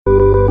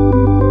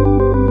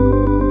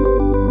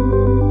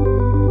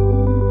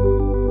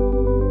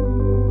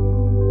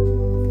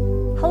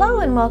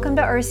welcome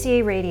to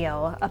RCA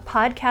Radio, a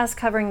podcast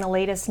covering the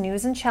latest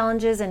news and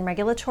challenges in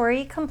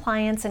regulatory,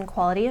 compliance, and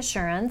quality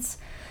assurance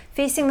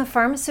facing the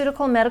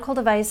pharmaceutical, medical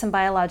device, and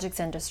biologics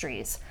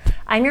industries.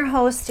 I'm your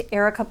host,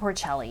 Erica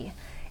Porcelli.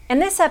 In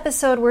this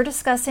episode, we're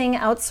discussing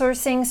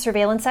outsourcing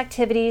surveillance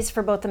activities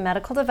for both the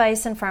medical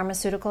device and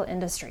pharmaceutical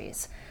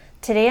industries.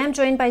 Today, I'm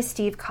joined by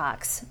Steve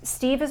Cox.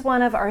 Steve is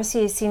one of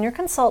RCA's senior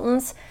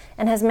consultants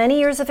and has many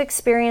years of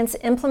experience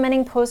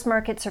implementing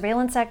post-market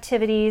surveillance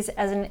activities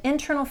as an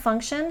internal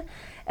function,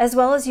 as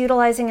well as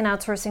utilizing an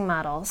outsourcing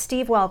model.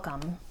 Steve,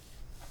 welcome.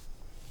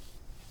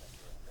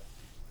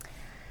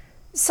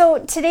 So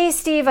today,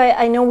 Steve,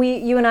 I know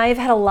you and I have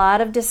had a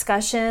lot of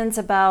discussions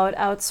about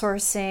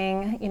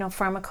outsourcing,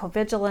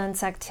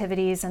 pharmacovigilance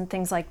activities and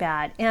things like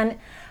that. And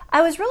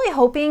I was really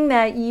hoping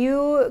that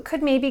you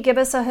could maybe give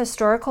us a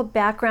historical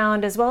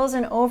background as well as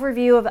an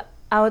overview of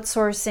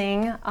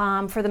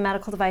outsourcing for the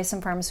medical device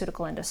and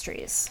pharmaceutical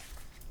industries.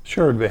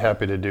 Sure, I'd be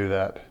happy to do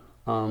that.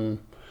 So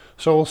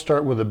we'll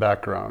start with the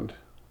background.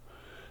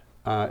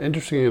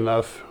 Interestingly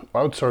enough,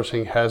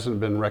 outsourcing hasn't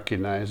been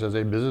recognized as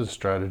a business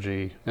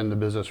strategy in the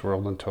business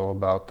world until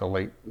about the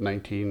late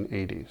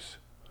 1980s.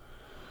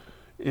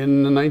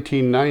 In the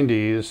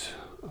 1990s,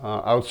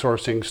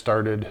 outsourcing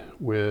started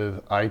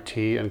with IT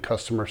and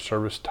customer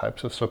service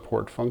types of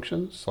support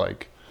functions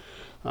like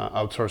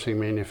outsourcing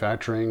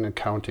manufacturing,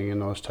 accounting,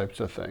 and those types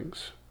of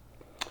things.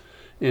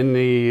 In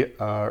the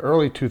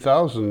early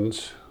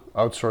 2000s,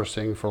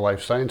 outsourcing for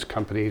life science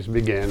companies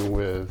began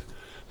with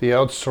the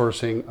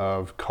outsourcing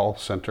of call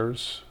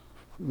centers,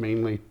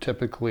 mainly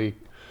typically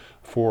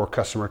for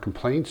customer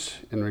complaints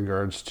in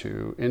regards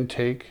to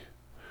intake,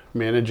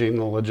 managing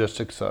the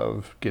logistics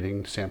of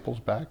getting samples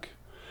back,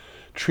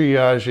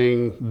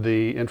 triaging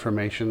the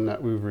information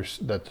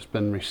that's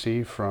been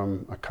received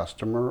from a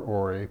customer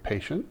or a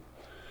patient,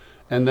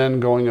 and then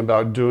going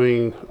about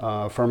doing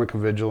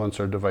pharmacovigilance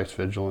or device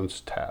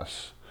vigilance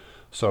tasks.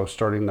 So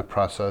starting the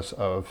process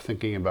of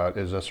thinking about,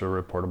 is this a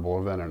reportable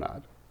event or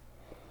not?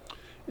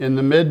 In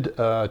the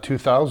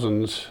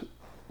mid-2000s,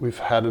 we've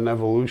had an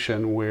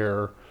evolution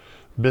where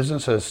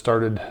business has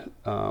started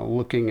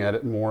looking at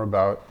it more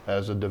about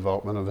as a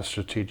development of a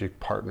strategic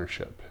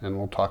partnership, and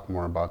we'll talk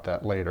more about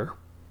that later.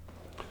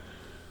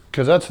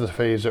 Because that's the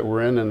phase that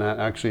we're in, and that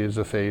actually is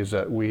the phase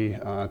that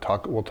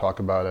we'll talk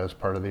about as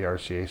part of the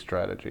RCA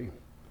strategy.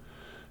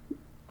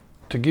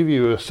 To give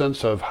you a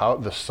sense of how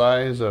the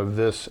size of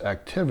this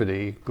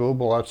activity,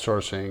 global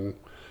outsourcing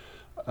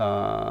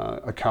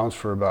accounts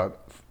for about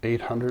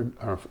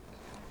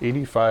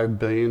 $85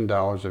 billion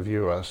of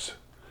US,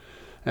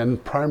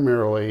 and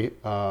primarily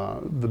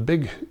the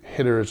big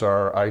hitters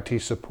are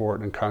IT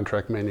support and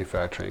contract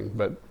manufacturing,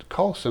 but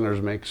call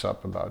centers makes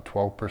up about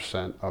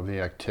 12% of the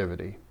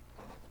activity.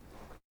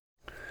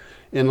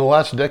 In the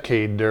last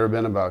decade, there have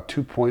been about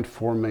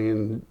 2.4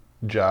 million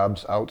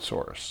jobs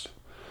outsourced.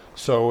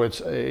 So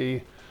it's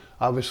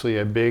obviously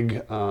a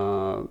big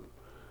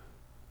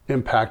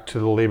impact to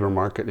the labor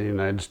market in the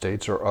United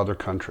States or other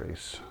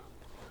countries.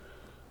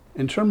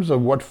 In terms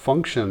of what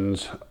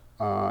functions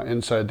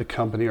inside the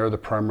company are the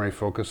primary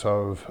focus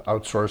of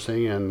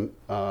outsourcing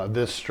and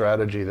this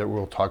strategy that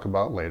we'll talk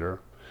about later,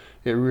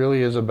 it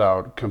really is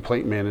about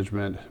complaint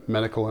management,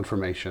 medical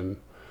information,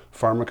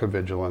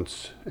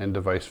 pharmacovigilance, and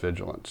device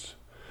vigilance.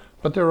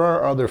 But there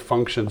are other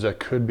functions that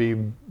could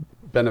be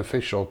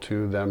beneficial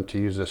to them to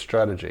use this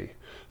strategy.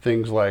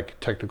 Things like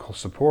technical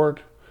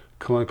support,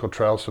 clinical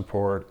trial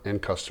support,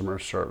 and customer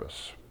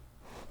service.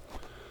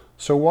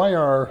 So why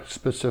are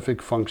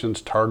specific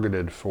functions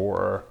targeted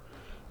for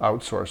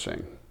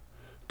outsourcing?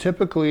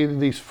 Typically,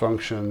 these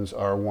functions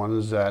are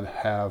ones that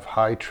have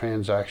high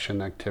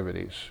transaction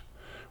activities,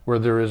 where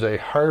there is a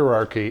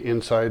hierarchy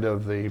inside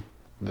of the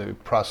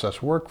process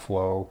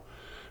workflow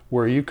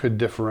where you could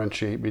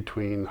differentiate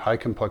between high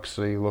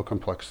complexity, low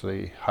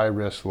complexity, high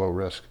risk, low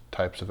risk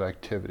types of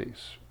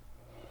activities.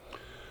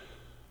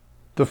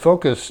 The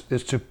focus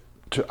is to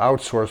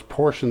outsource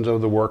portions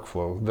of the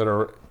workflow that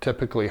are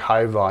typically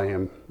high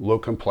volume, low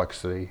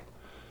complexity,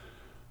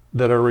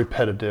 that are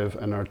repetitive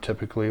and are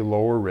typically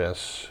lower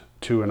risk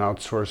to an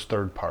outsourced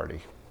third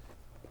party.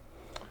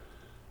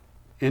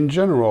 In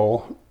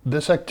general,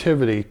 this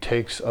activity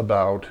takes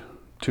about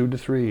 2 to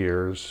 3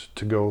 years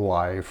to go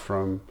live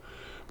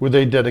with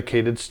a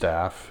dedicated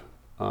staff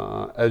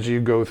as you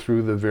go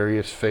through the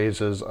various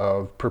phases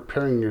of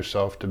preparing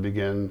yourself to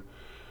begin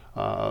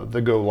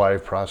the go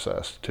live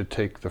process to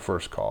take the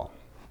first call.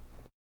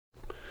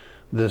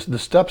 The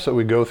steps that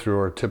we go through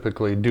are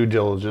typically due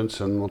diligence,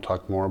 and we'll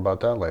talk more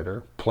about that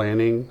later,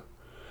 planning,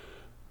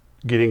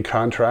 getting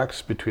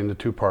contracts between the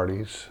two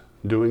parties,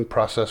 doing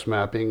process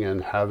mapping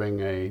and having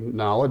a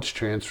knowledge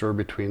transfer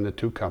between the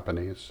two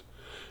companies,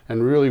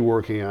 and really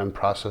working on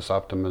process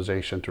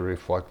optimization to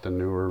reflect the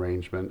new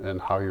arrangement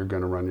and how you're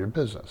going to run your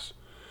business.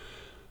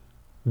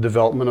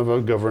 Development of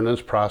a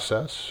governance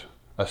process,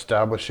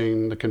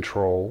 establishing the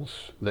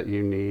controls that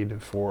you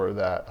need for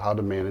that, how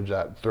to manage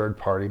that third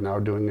party now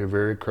doing a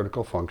very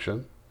critical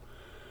function,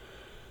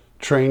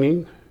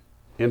 training,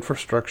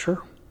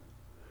 infrastructure,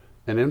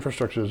 And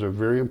infrastructure is a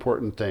very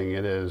important thing.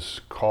 It is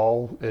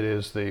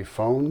the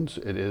phones,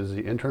 it is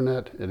the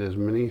internet, it is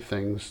many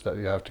things that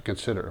you have to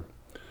consider.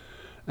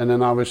 And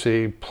then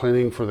obviously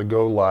planning for the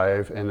go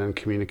live and then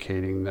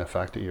communicating the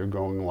fact that you're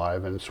going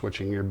live and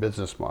switching your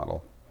business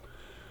model.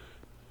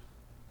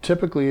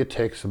 Typically it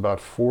takes about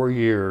 4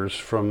 years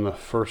from the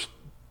first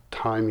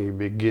time you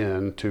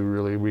begin to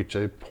really reach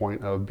a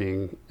point of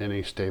being in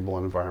a stable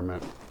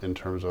environment in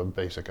terms of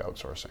basic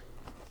outsourcing.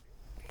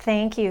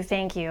 Thank you.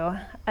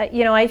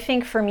 I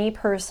think for me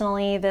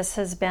personally, this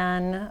has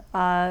been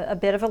a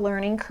bit of a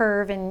learning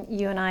curve, and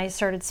you and I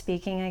started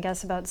speaking, I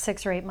guess, about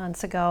 6 or 8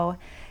 months ago.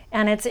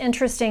 And it's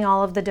interesting,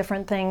 all of the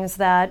different things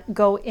that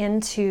go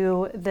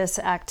into this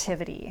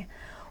activity.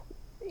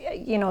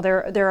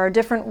 There are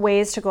different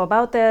ways to go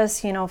about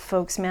this,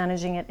 folks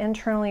managing it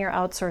internally or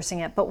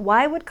outsourcing it. But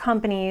why would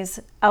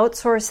companies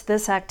outsource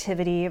this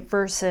activity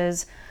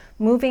versus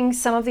moving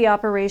some of the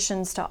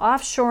operations to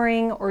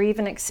offshoring or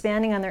even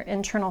expanding on their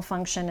internal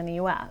function in the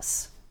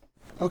U.S.?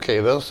 Okay,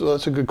 that's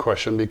a good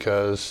question,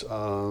 because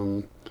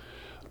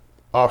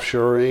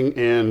offshoring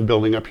and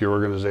building up your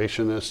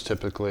organization is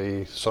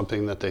typically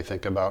something that they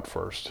think about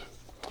first.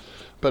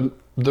 But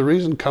the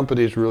reason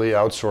companies really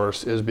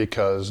outsource is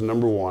because,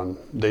 number one,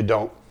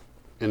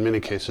 in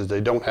many cases,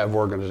 they don't have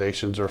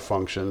organizations or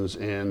functions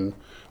in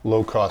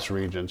low-cost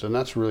regions. And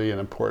that's really an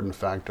important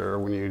factor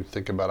when you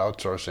think about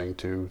outsourcing,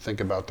 to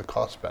think about the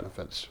cost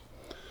benefits.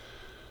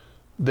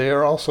 They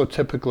are also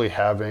typically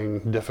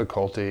having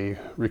difficulty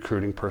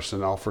recruiting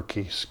personnel for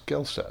key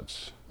skill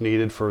sets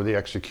needed for the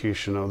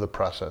execution of the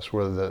process,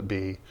 whether that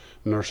be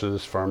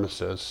nurses,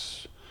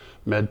 pharmacists,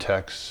 med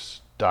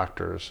techs,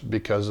 doctors,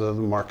 because of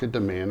the market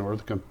demand or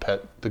the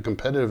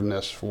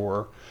competitiveness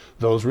for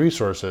those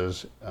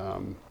resources.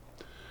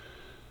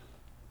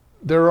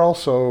 They're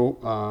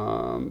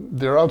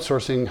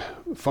outsourcing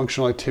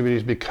functional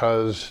activities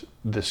because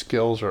the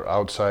skills are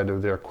outside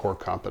of their core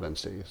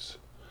competencies.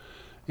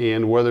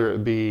 And whether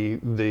it be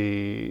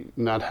the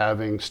not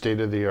having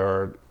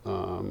state-of-the-art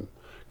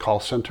call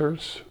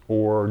centers,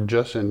 or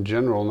just in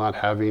general not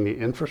having the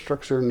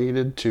infrastructure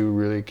needed to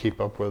really keep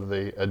up with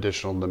the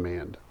additional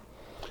demand.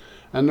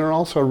 And they're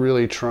also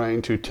really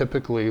trying to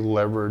typically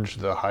leverage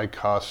the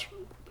high-cost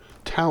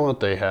talent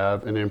they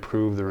have and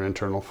improve their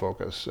internal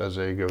focus as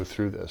they go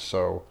through this.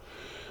 So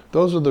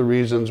those are the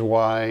reasons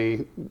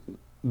why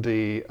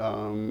they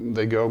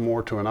go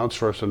more to an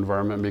outsourced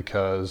environment,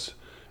 because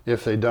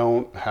if they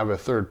don't have a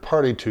third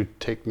party to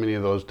take many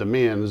of those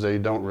demands, they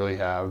don't really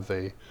have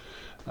they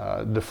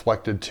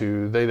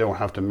don't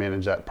have to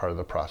manage that part of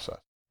the process.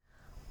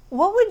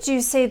 What would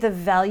you say the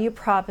value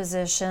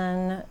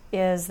proposition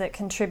is that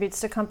contributes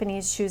to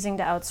companies choosing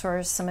to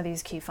outsource some of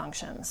these key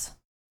functions?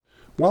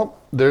 Well,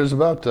 there's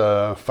about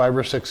 5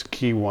 or 6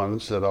 key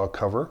ones that I'll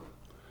cover.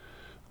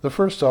 The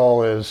first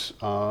all is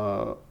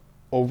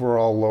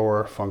overall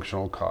lower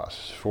functional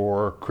costs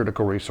for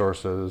critical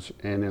resources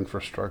and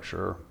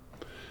infrastructure,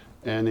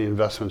 and the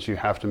investments you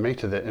have to make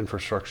to that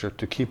infrastructure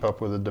to keep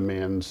up with the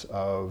demands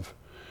of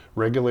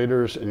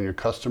regulators and your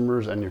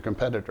customers and your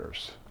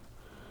competitors.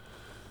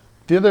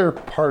 The other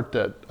part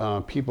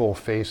that people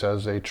face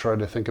as they try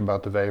to think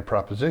about the value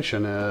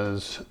proposition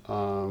is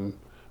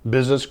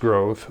business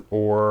growth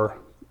or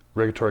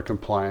regulatory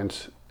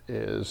compliance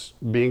is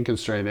being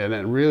constrained, and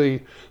it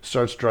really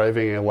starts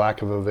driving a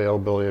lack of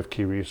availability of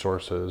key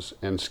resources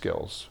and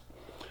skills.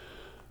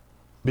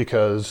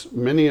 Because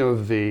many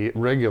of the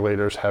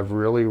regulators have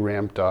really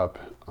ramped up,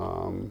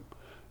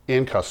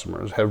 and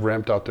customers have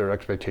ramped up their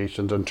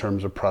expectations in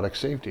terms of product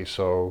safety.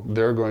 So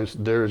there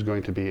is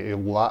going to be a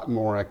lot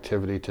more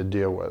activity to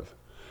deal with.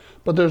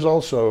 But there's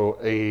also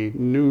a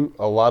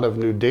lot of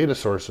new data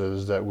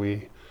sources that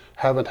we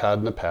haven't had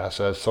in the past,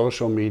 as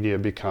social media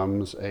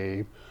becomes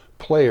a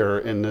player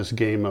in this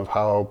game of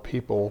how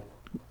people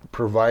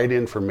provide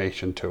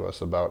information to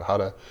us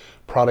about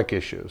product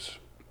issues.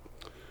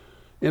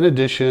 In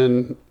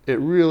addition, it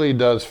really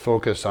does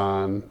focus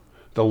on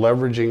the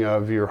leveraging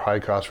of your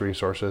high-cost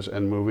resources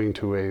and moving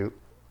to a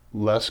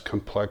less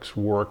complex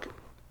work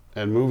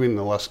and moving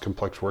the less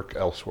complex work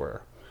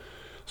elsewhere,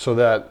 so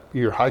that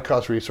your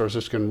high-cost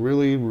resources can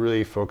really,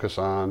 really focus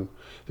on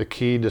the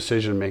key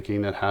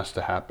decision-making that has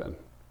to happen.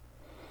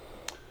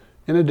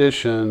 In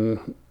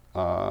addition,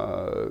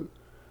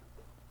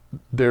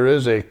 there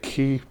is a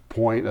key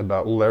point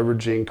about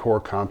leveraging core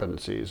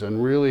competencies,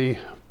 and really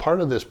part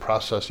of this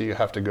process that you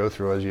have to go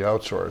through as you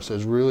outsource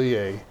is really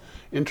a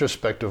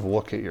introspective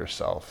look at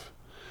yourself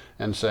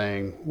and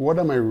saying, what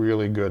am I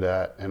really good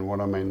at and what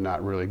am I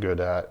not really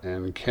good at,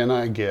 and can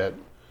I get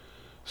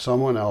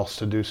someone else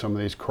to do some of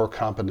these core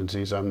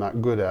competencies I'm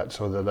not good at,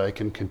 so that I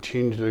can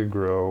continue to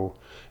grow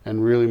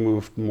and really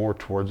move more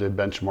towards a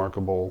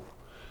benchmarkable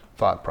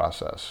thought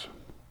process.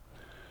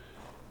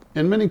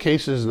 In many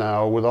cases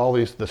now, with all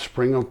the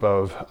spring up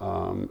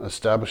of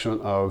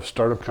establishment of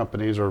startup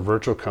companies or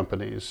virtual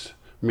companies,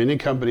 many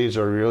companies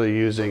are really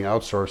using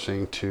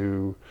outsourcing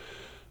to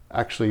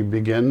actually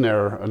begin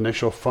their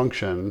initial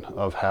function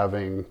of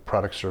having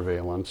product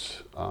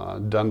surveillance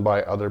done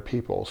by other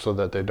people so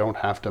that they don't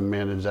have to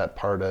manage that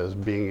part as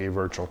being a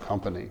virtual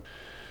company.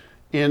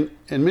 In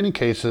many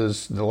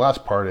cases, the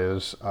last part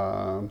is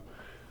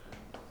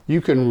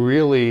you can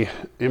really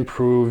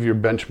improve your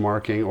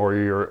benchmarking or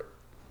your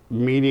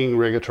meeting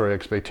regulatory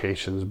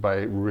expectations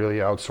by really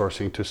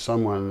outsourcing to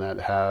someone that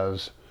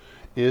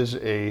is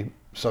a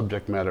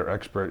subject matter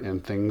expert in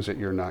things that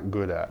you're not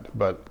good at.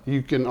 But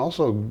you can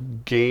also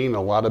gain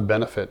a lot of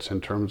benefits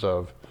in terms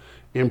of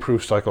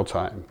improved cycle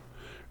time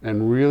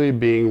and really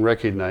being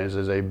recognized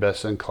as a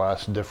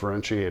best-in-class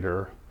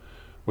differentiator,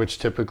 which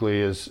typically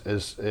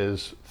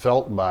is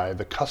felt by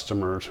the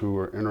customers who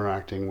are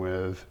interacting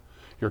with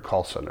your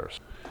call centers.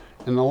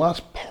 And the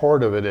last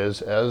part of it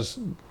is as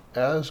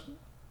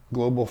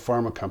global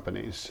pharma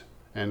companies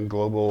and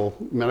global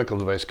medical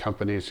device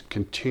companies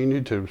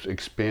continue to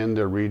expand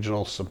their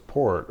regional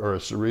support or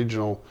its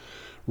regional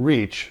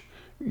reach,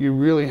 you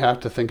really have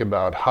to think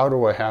about how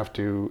do I have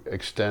to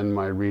extend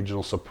my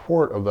regional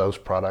support of those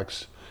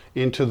products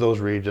into those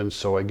regions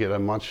so I get a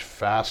much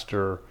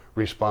faster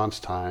response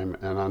time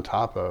and on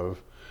top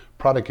of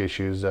product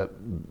issues that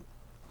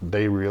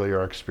they really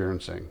are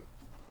experiencing.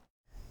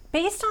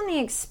 Based on the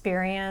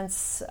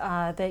experience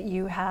that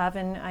you have,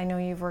 and I know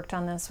you've worked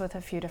on this with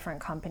a few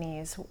different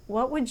companies,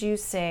 what would you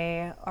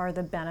say are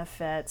the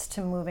benefits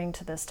to moving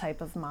to this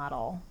type of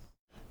model?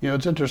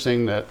 It's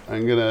interesting that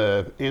I'm going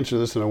to answer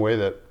this in a way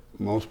that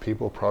most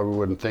people probably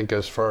wouldn't think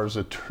as far as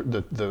the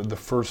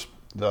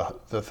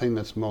thing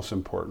that's most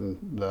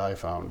important that I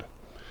found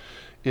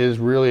is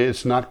really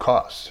it's not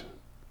cost.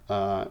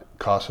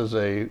 Cost is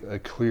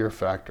a clear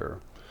factor,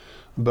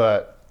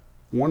 but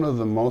one of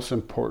the most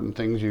important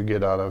things you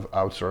get out of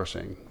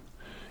outsourcing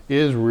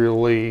is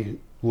really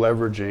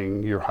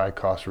leveraging your high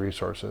cost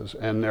resources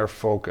and their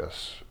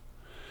focus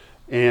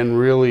and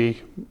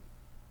really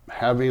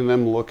having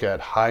them look at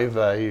high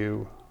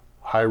value,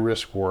 high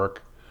risk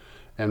work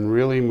and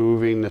really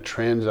moving the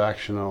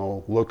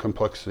transactional, low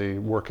complexity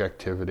work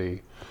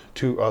activity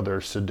to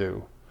others to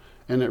do.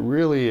 And it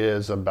really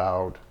is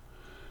about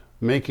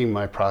making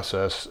my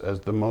process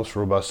as the most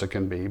robust it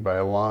can be by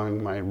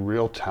allowing my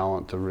real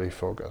talent to really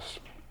focus.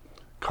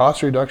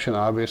 Cost reduction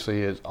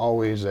obviously is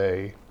always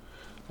a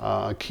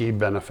key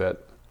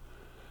benefit,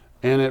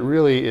 and it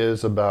really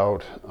is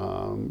about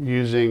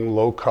using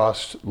lower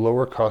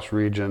cost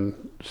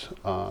regions,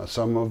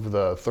 some of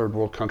the third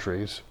world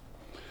countries,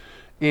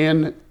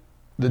 and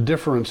the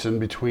difference in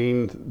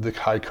between the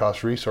high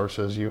cost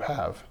resources you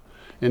have.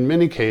 In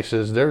many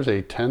cases, there's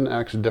a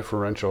 10x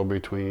differential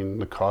between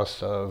the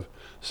cost of,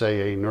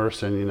 say, a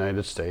nurse in the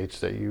United States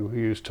that you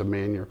use to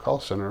man your call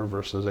center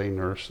versus a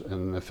nurse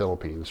in the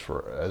Philippines,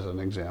 as an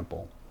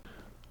example.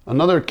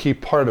 Another key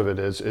part of it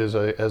is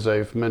as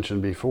I've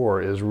mentioned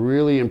before, is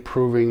really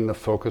improving the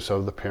focus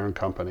of the parent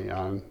company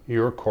on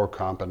your core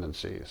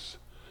competencies.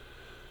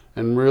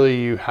 And really,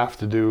 you have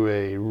to do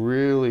a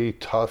really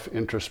tough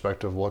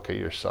introspective look at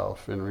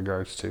yourself in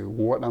regards to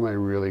what am I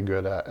really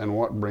good at and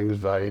what brings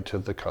value to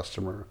the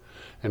customer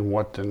and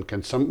what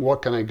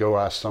can I go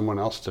ask someone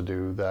else to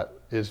do that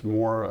is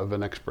more of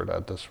an expert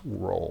at this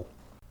role.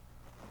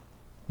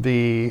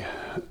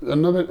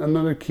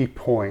 Another key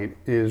point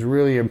is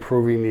really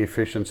improving the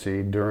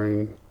efficiency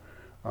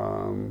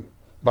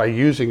by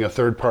using a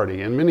third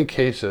party. In many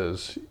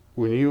cases,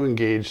 when you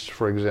engage,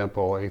 for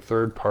example, a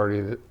third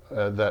party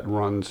that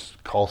runs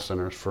call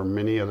centers for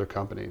many other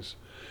companies,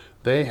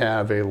 they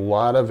have a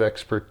lot of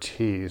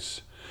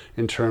expertise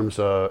in terms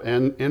of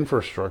and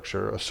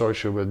infrastructure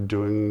associated with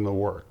doing the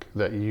work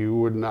that you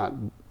would not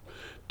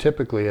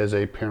typically as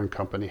a parent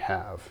company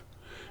have.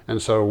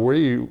 And so what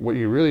you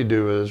really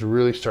do is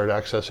really start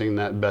accessing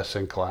that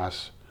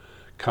best-in-class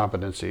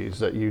competencies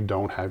that you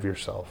don't have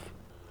yourself.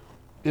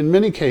 In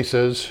many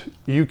cases,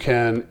 you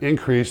can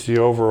increase the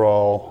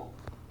overall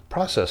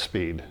process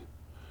speed.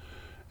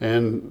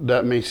 And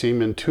that may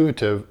seem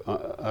intuitive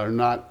or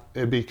not,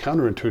 it'd be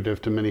counterintuitive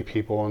to many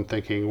people in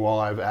thinking, well,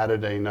 I've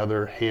added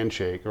another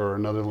handshake or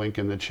another link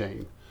in the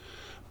chain.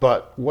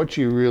 But what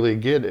you really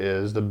get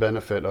is the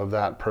benefit of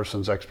that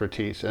person's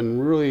expertise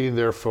and really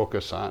their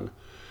focus on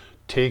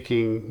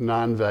taking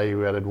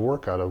non-value added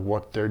work out of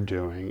what they're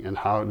doing and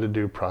how to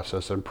do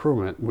process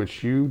improvement,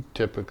 which you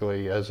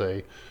typically as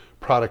a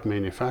product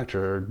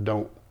manufacturer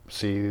don't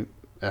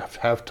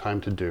have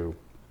time to do.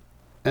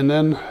 And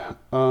then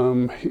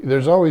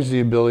there's always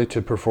the ability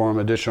to perform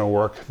additional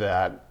work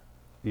that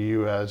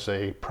you as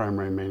a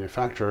primary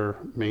manufacturer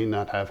may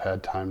not have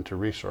had time to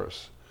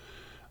resource.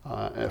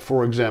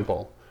 For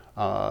example,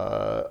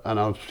 and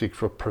I'll speak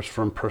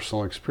from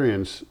personal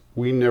experience,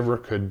 we never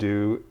could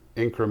do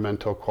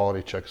incremental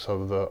quality checks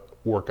of the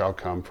work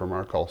outcome from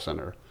our call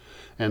center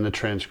and the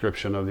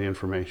transcription of the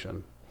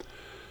information.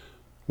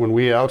 When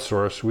we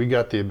outsourced, we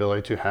got the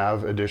ability to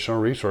have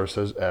additional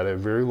resources at a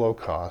very low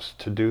cost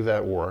to do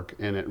that work,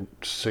 and it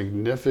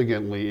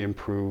significantly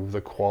improved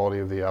the quality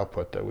of the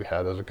output that we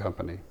had as a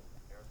company.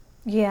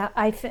 Yeah,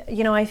 I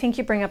think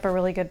you bring up a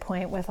really good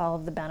point with all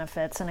of the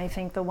benefits, and I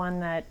think the one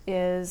that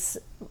has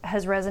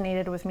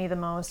resonated with me the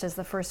most is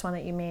the first one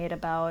that you made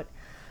about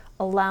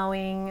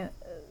allowing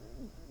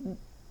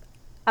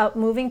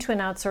moving to an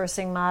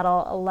outsourcing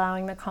model,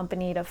 allowing the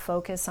company to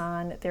focus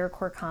on their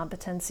core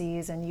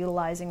competencies and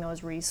utilizing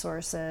those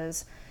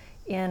resources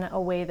in a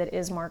way that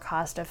is more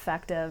cost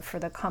effective for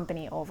the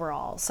company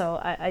overall. So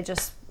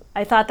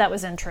I thought that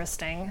was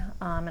interesting,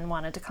 and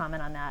wanted to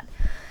comment on that.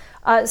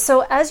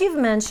 So as you've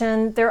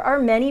mentioned, there are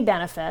many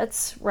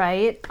benefits,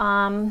 right?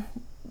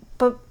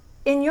 But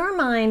in your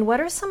mind,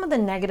 what are some of the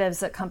negatives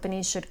that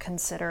companies should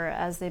consider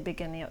as they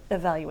begin the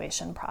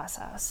evaluation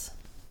process?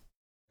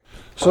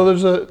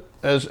 So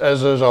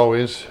as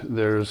always,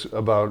 there's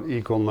about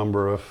equal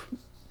number of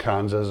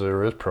cons as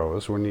there is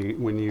pros when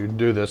you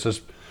do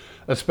this,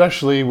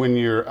 especially when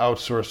you're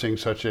outsourcing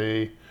such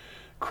a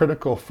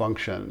critical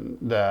function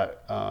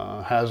that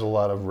has a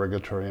lot of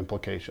regulatory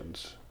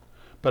implications.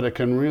 But it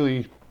can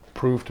really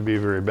prove to be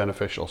very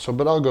beneficial.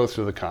 But I'll go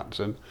through the cons.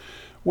 And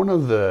one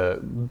of the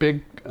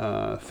big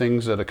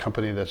things that a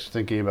company that's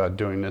thinking about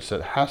doing this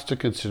that has to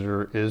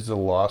consider is the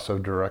loss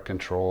of direct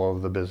control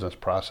of the business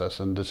process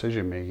and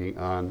decision making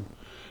on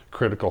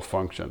critical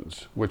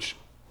functions, which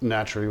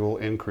naturally will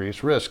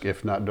increase risk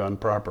if not done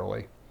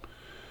properly.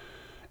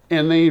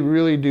 And they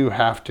really do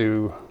have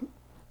to,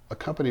 a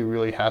company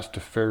really has to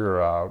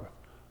figure out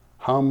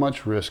how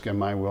much risk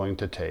am I willing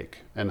to take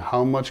and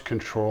how much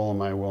control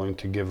am I willing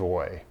to give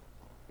away.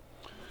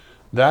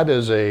 That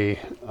is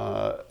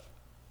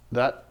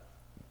that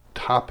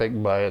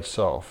topic by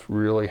itself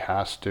really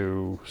has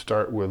to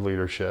start with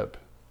leadership,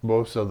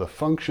 both of the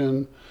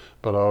function,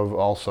 but of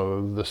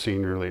also the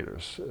senior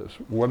leaders.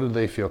 What do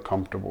they feel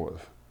comfortable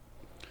with?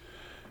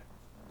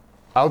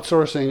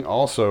 Outsourcing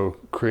also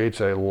creates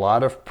a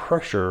lot of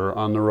pressure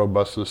on the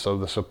robustness of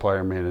the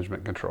supplier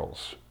management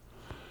controls.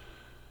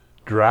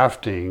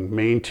 Drafting,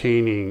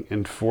 maintaining,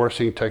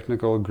 enforcing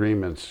technical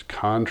agreements,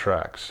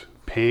 contracts,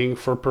 paying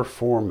for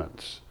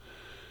performance.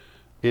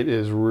 It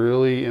is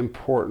really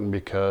important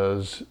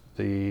because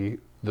the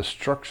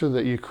structure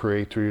that you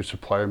create through your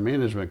supplier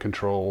management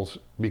controls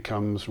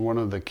becomes one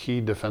of the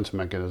key defense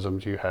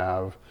mechanisms you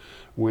have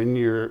when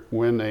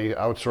a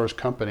outsourced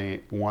company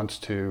wants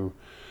to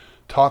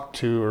talk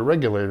to a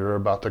regulator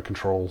about the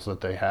controls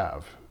that they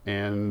have.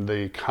 And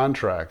the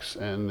contracts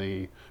and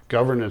the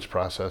governance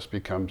process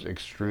becomes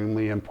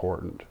extremely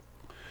important.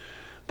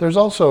 There's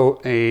also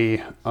as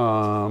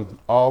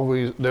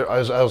always,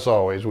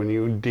 when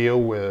you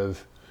deal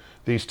with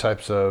these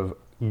types of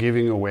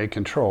giving away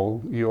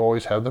control, you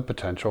always have the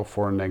potential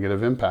for a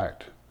negative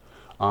impact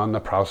on the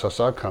process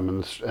outcome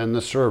and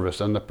the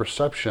service and the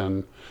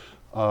perception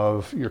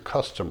of your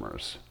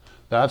customers.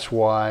 That's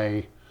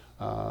why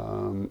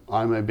I'm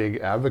a big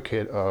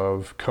advocate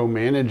of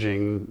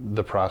co-managing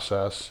the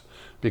process,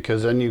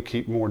 because then you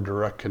keep more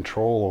direct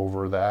control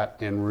over that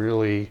and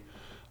really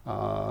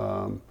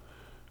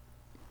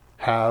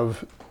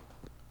have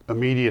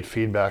immediate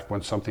feedback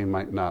when something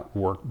might not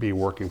be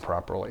working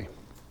properly.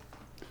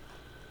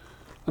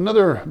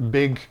 Another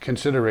big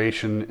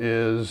consideration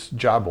is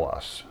job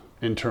loss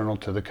internal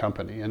to the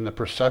company and the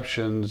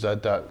perceptions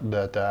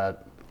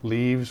that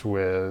leaves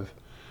with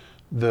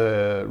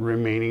the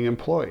remaining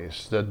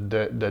employees, that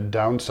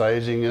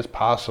downsizing is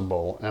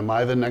possible. Am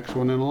I the next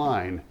one in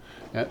line?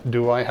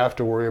 Do I have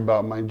to worry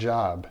about my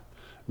job?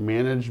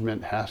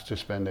 Management has to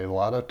spend a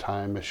lot of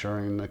time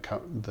assuring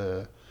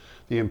the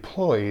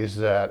employees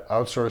that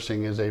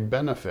outsourcing is a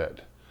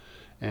benefit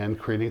and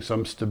creating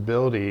some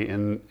stability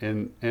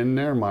in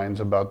their minds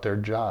about their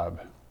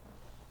job.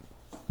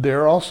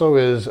 There also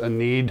is a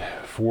need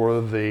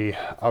for the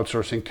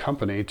outsourcing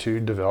company to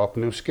develop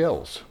new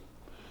skills.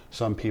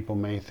 Some people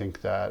may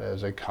think that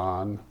as a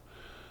con,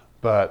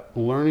 but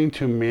learning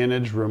to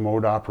manage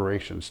remote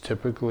operations,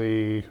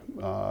 typically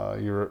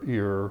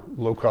your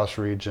low-cost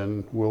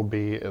region will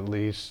be at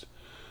least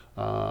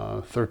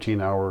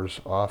 13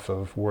 hours off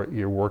of what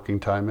your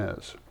working time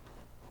is.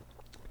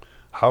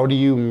 How do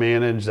you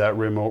manage that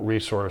remote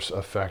resource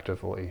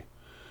effectively?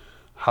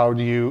 How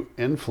do you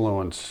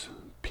influence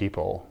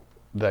people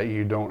that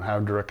you don't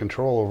have direct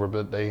control over,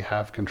 but they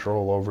have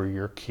control over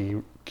your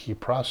key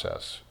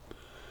process?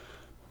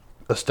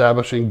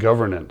 Establishing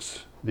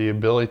governance, the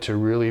ability to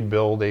really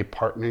build a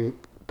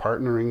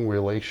partnering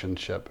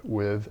relationship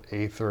with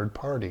a third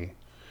party,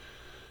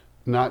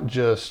 not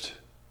just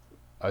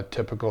a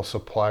typical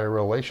supplier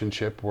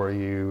relationship where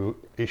you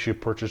issue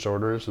purchase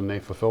orders and they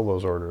fulfill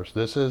those orders.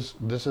 This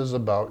is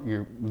about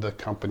the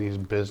company's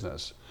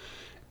business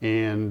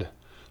and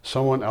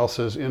someone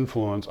else's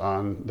influence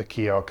on the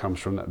key outcomes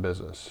from that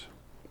business.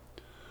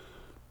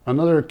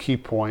 Another key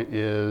point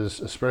is,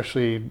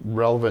 especially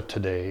relevant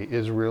today,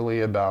 is really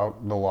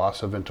about the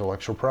loss of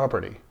intellectual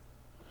property.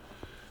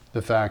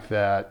 The fact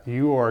that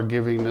you are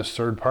giving this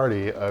third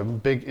party a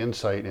big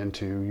insight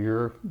into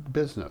your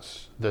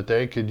business that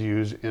they could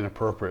use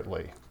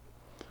inappropriately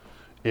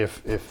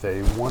if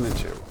they wanted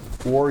to.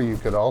 Or you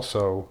could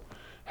also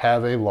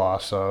have a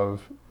loss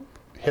of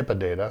HIPAA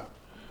data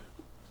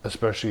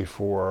especially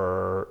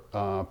for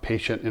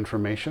patient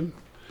information.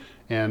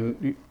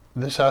 And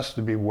this has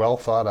to be well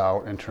thought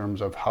out in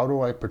terms of how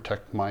do I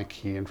protect my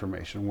key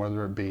information,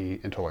 whether it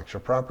be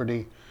intellectual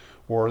property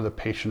or the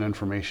patient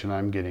information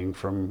I'm getting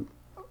from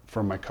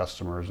my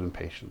customers and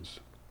patients.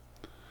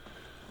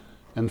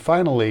 And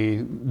finally,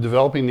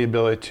 developing the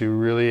ability to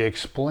really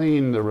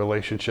explain the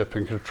relationship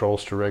and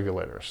controls to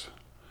regulators.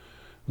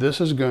 This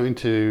is going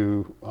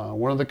to,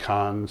 one of the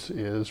cons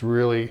is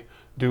really,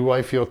 do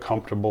I feel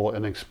comfortable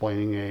in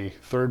explaining a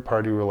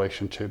third-party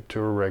relationship to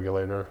a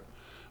regulator?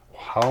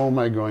 How am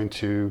I going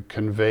to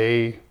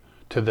convey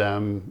to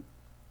them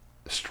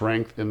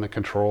strength in the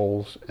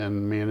controls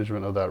and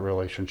management of that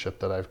relationship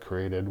that I've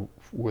created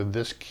with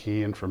this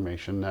key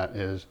information that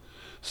is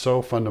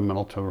so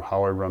fundamental to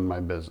how I run my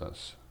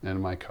business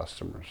and my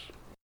customers?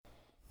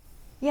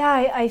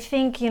 Yeah, I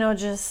think,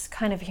 just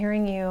kind of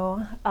hearing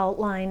you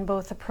outline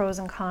both the pros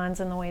and cons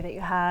in the way that you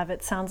have,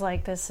 it sounds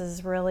like this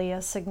is really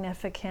a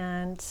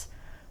significant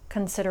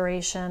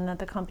consideration that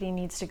the company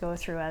needs to go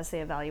through as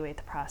they evaluate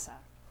the process.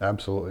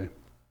 Absolutely.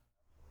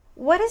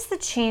 What is the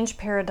change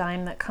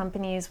paradigm that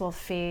companies will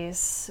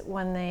face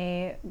when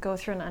they go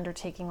through an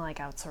undertaking like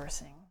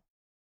outsourcing?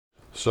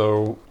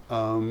 So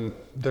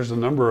there's a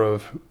number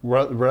of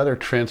rather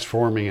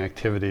transforming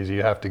activities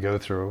you have to go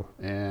through.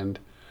 And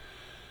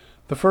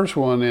the first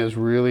one is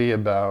really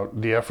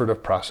about the effort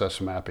of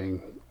process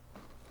mapping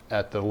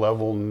at the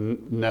level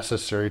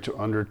necessary to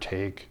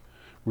undertake,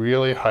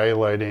 really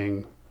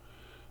highlighting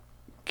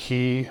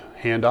key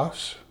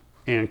handoffs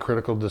and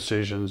critical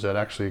decisions that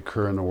actually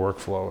occur in the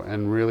workflow,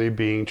 and really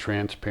being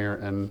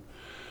transparent and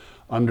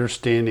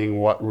understanding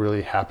what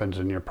really happens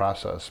in your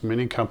process.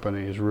 Many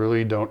companies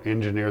really don't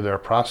engineer their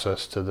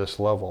process to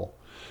this level.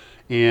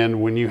 And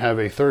when you have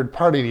a third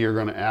party you're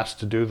going to ask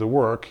to do the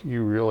work,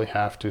 you really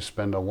have to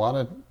spend a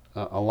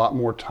lot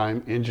more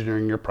time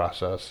engineering your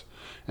process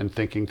and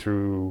thinking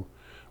through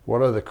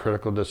what are the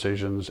critical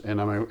decisions,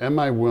 and am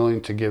I willing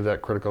to give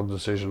that critical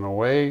decision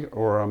away,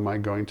 or am I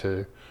going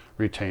to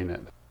retain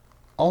it?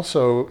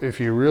 Also, if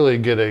you really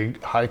get a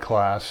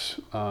high-class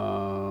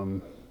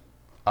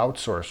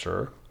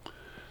outsourcer,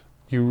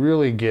 you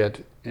really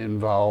get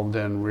involved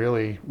in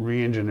really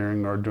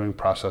re-engineering or doing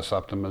process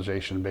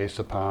optimization based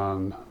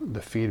upon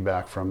the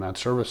feedback from that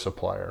service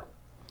supplier.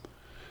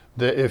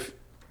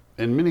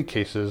 In many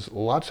cases,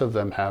 lots of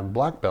them have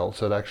black belts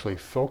that actually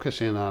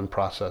focus in on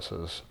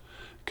processes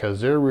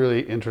because they're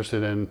really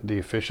interested in the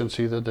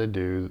efficiency that they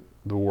do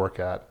the work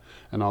at,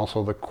 and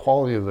also the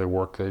quality of the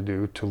work they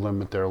do to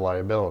limit their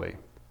liability.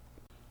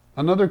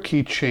 Another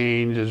key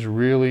change is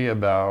really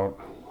about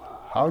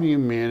how do you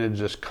manage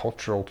this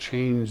cultural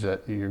change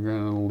that you're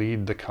going to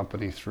lead the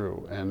company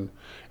through? And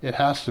it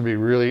has to be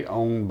really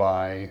owned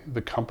by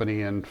the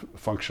company and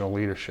functional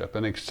leadership,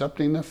 and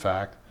accepting the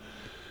fact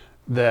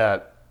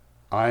that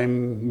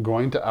I'm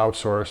going to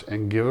outsource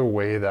and give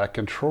away that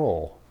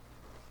control.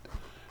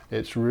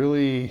 It's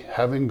really,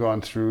 having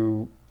gone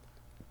through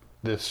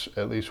this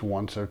at least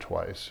once or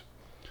twice,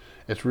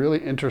 it's really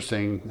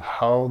interesting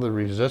how the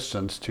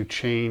resistance to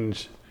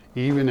change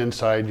even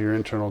inside your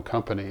internal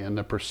company, and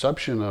the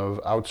perception of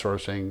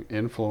outsourcing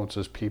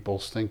influences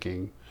people's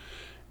thinking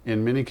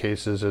in many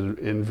cases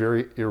in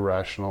very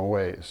irrational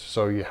ways.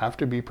 So you have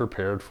to be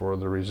prepared for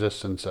the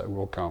resistance that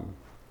will come.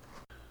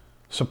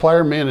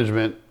 Supplier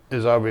management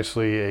is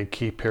obviously a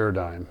key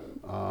paradigm.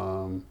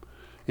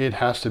 It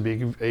has to be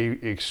an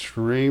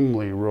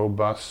extremely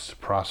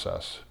robust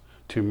process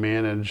to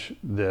manage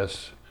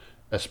this,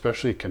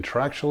 especially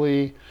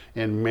contractually,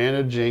 and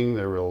managing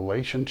the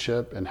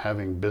relationship and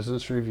having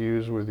business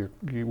reviews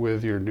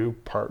with your new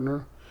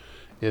partner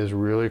is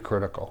really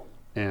critical.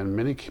 And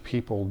many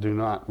people do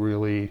not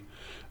really,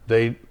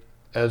 I've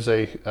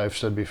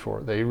said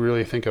before, they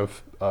really think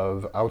of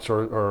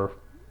outsource or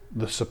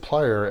the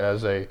supplier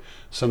as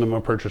send them a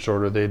purchase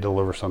order, they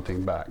deliver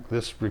something back.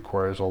 This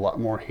requires a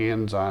lot more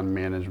hands-on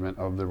management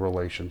of the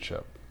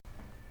relationship.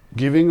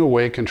 Giving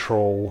away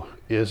control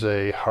is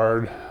a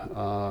hard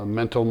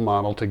mental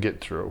model to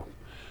get through.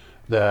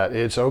 That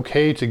it's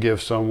okay to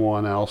give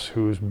someone else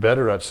who's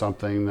better at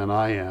something than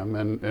I am,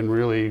 and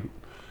really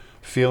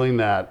feeling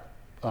that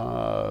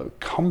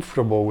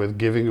comfortable with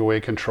giving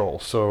away control.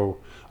 So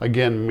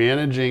again,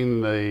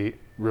 managing the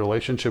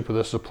relationship with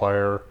a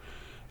supplier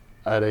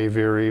at a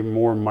very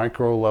more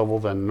micro level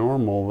than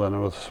normal than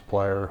with a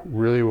supplier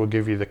really will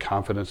give you the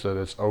confidence that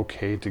it's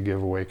okay to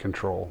give away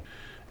control.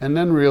 And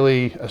then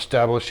really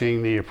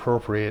establishing the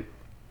appropriate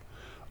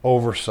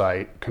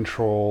oversight,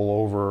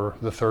 control over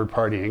the third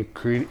party,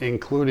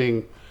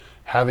 including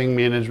having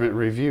management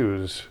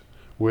reviews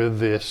with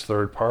this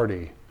third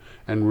party,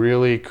 and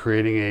really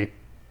creating a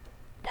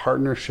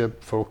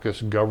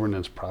partnership-focused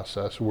governance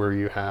process where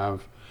you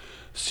have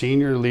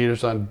senior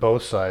leaders on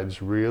both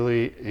sides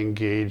really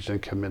engaged and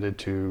committed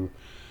to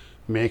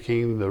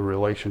making the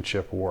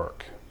relationship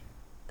work.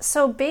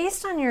 So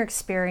based on your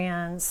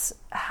experience,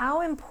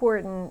 how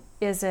important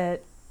is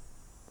it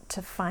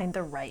to find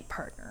the right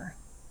partner?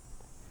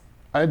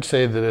 I'd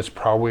say that it's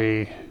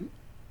probably,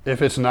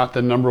 if it's not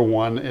the number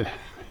one,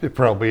 It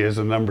probably is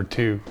a number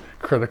two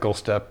critical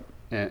step,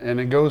 and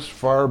it goes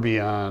far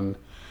beyond,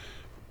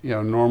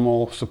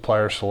 normal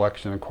supplier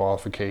selection and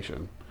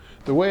qualification.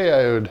 The way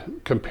I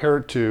would compare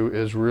it to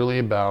is really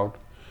about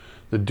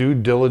the due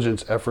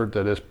diligence effort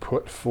that is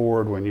put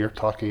forward when you're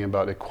talking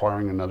about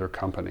acquiring another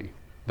company.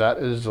 That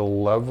is the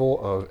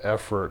level of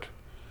effort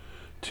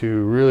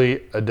to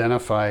really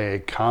identify a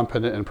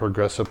competent and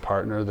progressive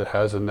partner that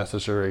has the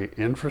necessary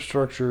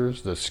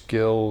infrastructures, the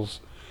skills,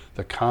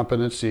 the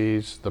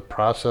competencies, the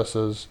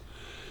processes,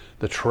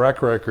 the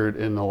track record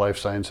in the life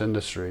science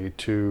industry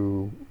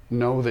to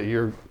know that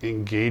you're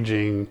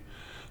engaging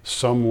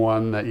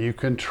someone that you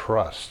can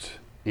trust.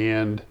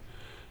 And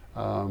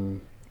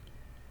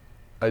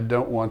I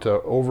don't want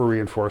to over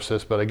reinforce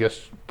this, but I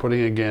guess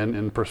putting again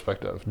in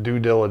perspective, due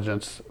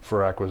diligence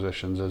for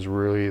acquisitions is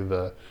really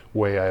the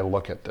way I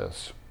look at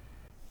this.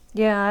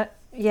 Yeah,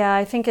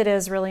 I think it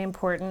is really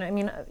important. I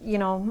mean,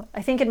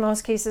 I think in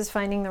most cases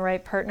finding the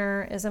right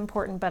partner is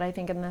important, but I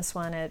think in this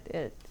one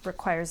it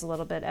requires a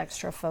little bit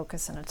extra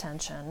focus and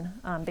attention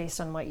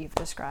based on what you've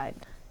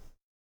described.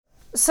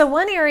 So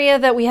one area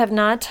that we have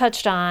not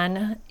touched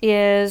on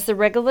is the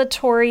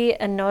regulatory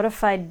and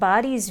notified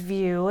bodies'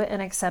 view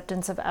and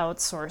acceptance of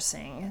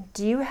outsourcing.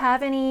 Do you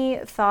have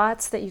any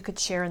thoughts that you could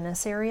share in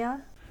this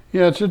area?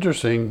 Yeah, it's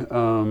interesting.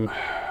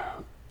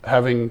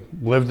 Having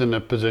lived in a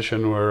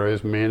position where I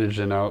was managed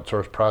an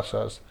outsourced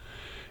process,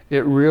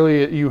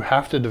 you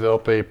have to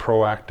develop a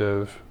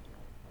proactive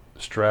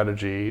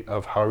strategy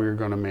of how you're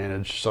going to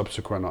manage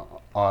subsequent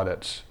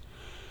audits,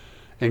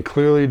 and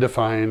clearly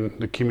define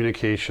the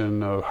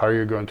communication of how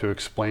you're going to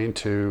explain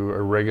to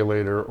a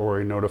regulator or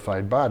a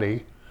notified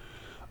body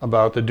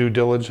about the due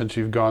diligence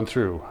you've gone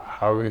through.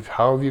 How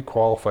have you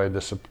qualified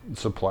the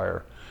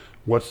supplier?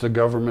 What's the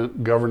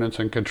governance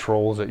and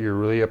controls that you're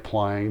really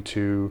applying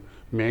to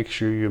make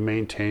sure you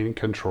maintain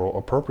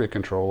appropriate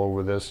control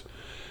over this,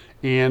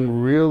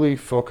 and really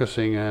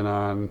focusing in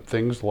on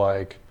things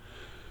like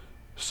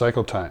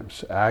cycle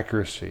times,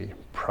 accuracy,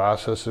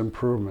 process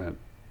improvement,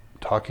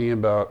 talking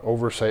about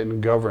oversight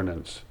and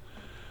governance,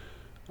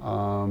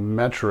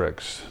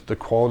 metrics, the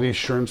quality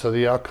assurance of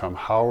the outcome.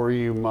 How are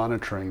you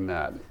monitoring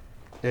that?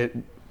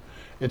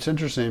 It's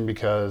interesting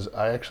because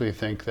I actually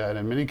think that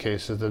in many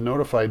cases the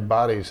notified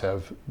bodies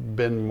have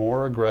been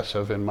more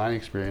aggressive in my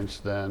experience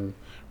than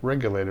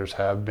regulators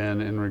have been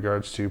in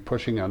regards to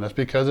pushing on this,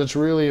 because it's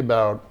really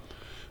about,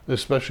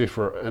 especially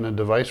in a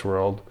device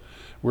world,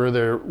 where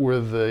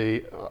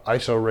the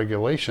ISO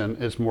regulation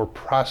is more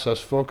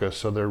process focused,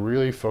 so they're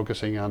really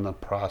focusing on the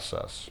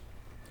process.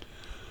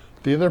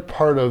 The other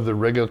part of the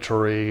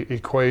regulatory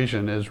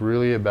equation is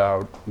really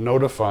about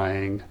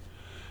notifying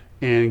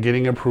and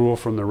getting approval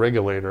from the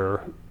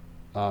regulator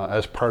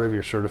as part of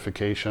your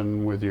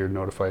certification with your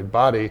notified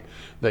body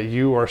that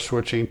you are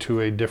switching to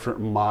a different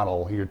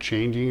model. You're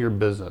changing your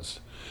business,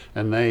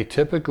 and they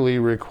typically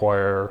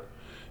require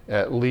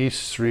at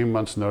least 3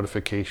 months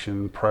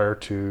notification prior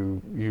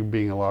to you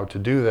being allowed to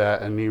do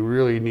that, and you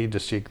really need to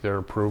seek their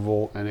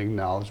approval and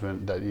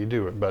acknowledgement that you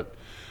do it. But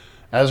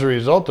as a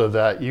result of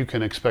that, you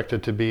can expect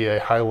it to be a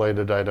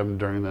highlighted item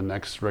during the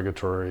next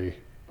regulatory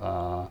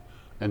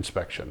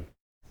inspection.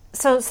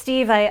 So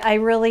Steve, I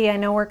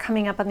know we're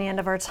coming up on the end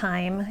of our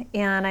time,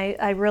 and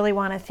I really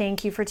want to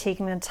thank you for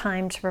taking the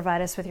time to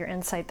provide us with your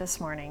insight this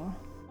morning.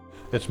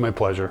 It's my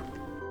pleasure.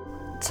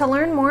 To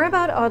learn more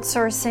about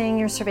outsourcing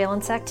your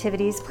surveillance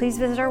activities, please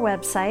visit our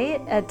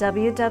website at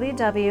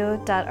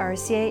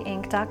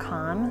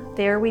www.rcainc.com.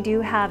 There we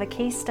do have a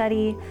case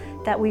study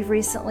that we've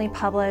recently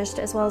published,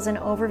 as well as an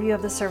overview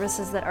of the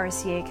services that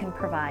RCA can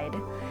provide.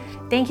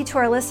 Thank you to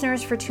our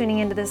listeners for tuning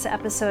into this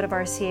episode of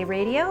RCA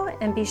Radio,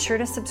 and be sure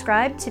to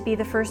subscribe to be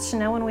the first to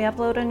know when we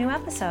upload a new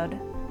episode.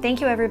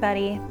 Thank you,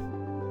 everybody.